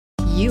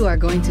You are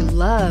going to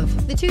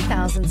love the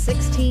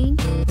 2016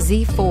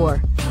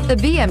 Z4. The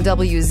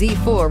BMW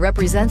Z4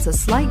 represents a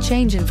slight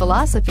change in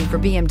philosophy for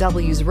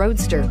BMW's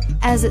Roadster,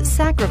 as it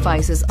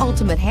sacrifices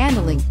ultimate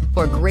handling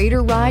for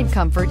greater ride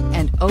comfort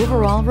and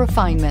overall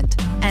refinement,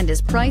 and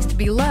is priced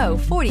below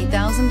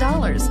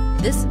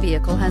 $40,000. This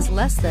vehicle has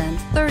less than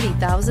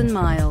 30,000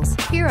 miles.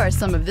 Here are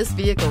some of this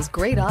vehicle's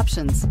great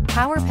options: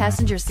 power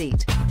passenger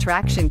seat,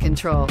 traction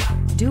control,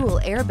 dual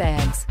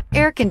airbags,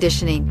 air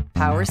conditioning,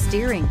 power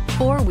steering,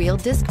 four-wheel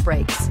disc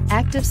brakes,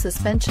 active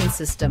suspension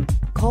system,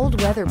 cold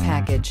weather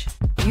package,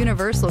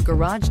 universal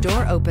garage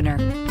door opener,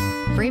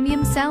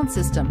 premium sound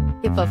system.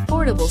 If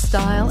affordable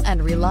style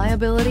and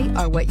reliability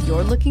are what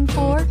you're looking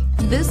for,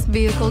 this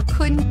vehicle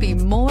couldn't be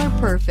more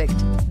perfect.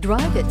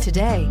 Drive it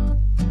today.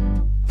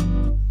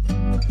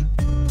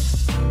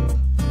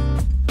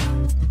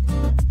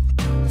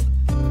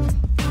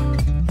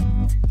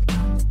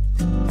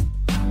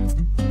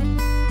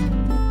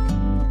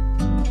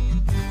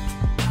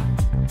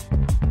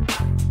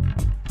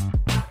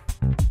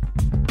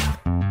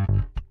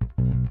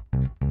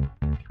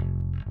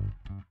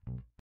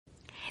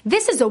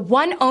 This is a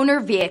one-owner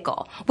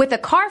vehicle with a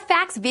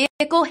Carfax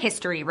Vehicle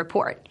History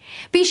Report.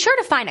 Be sure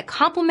to find a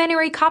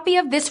complimentary copy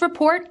of this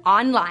report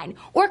online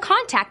or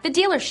contact the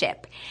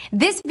dealership.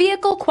 This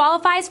vehicle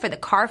qualifies for the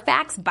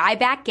Carfax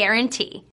Buyback Guarantee.